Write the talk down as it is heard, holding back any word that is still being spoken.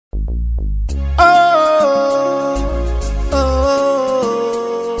Oh,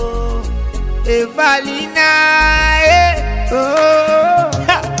 oh, Evalinaa, oh,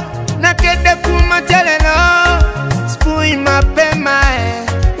 nakedde lelo, subuyi mapema,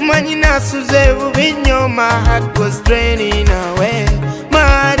 omanyi nasuze bubi nnyo, my heart was draining away, my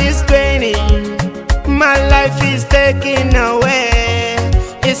heart is draining, my life is taken away,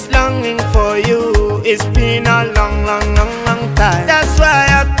 it's longing for you, it's been a long, long, long, long time. That's why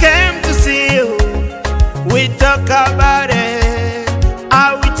I came to see you. We talk about it,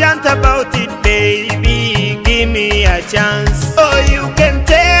 I will chant about it, baby. Give me a chance. Oh, you can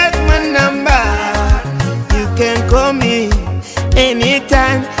take my number, you can call me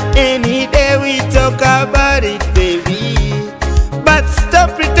anytime, any day. We talk about it, baby. But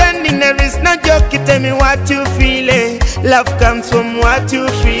stop pretending there is no joke. Tell me what you feel. Love comes from what you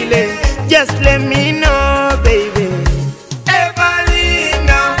feel. Just let me know, baby.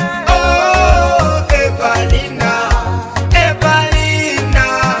 Evalinaaa, oh, Evalinaaa,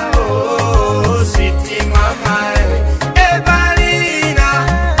 Evalinaaa, oh, sweetie mamaye. Evalinaaa,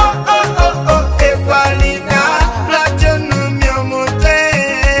 oh, oh, oh, oh, Evalinaaa, lwaaki onumya omutwe,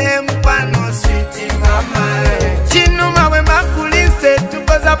 mukwaano, sweetie mamaye. Kinnuma bwe bakulise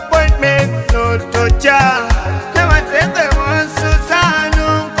tukoze appointment, no torture.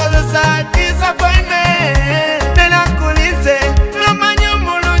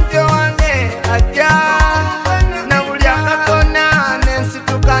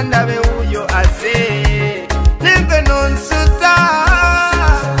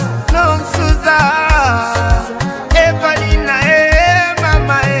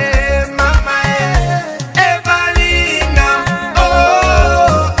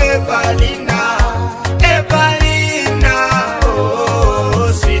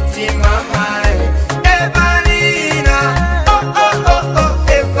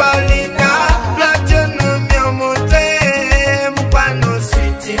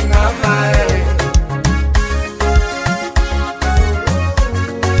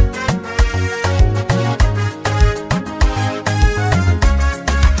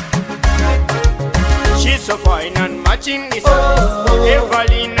 So fine and matching the size.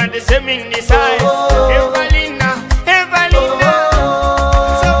 Evalinaaa, the same in the size. Evalinaaa, Evalinaaa,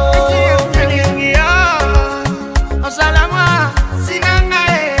 so pretty and pretty. Osalama,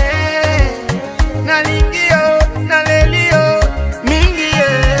 sinangae, nalingio, nalelio,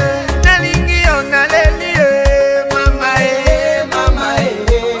 mingie, nalingio, nalelio, mamaye, mamaye,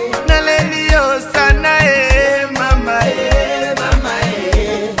 nalelio, sanae, mamaye, mamaye,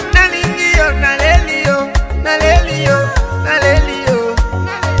 nalingio, nalelio. Nalelio, nalelio,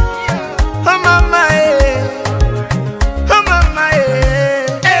 oh mamaye, oh mamaye.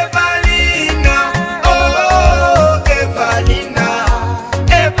 Evalinaaa, oh Evalinaaa,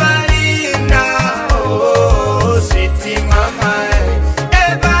 Evalinaaa, oh sweetie mamaye.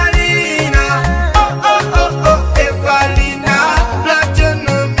 Evalinaaa, oh oh oh oh, Evalinaaa, lwaaki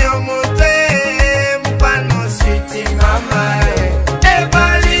onumya omutwe, mukwaano, sweetie mamaye.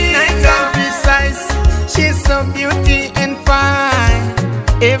 Evalinaaa, precise. She's so beauty and fine.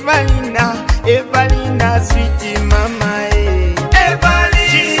 Evalinaaa, Evalinaaa, sweetie mamaye. Evalinaaa,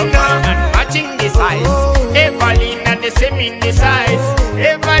 she's so fine and matching the size. Evalinaaa, the same in the size.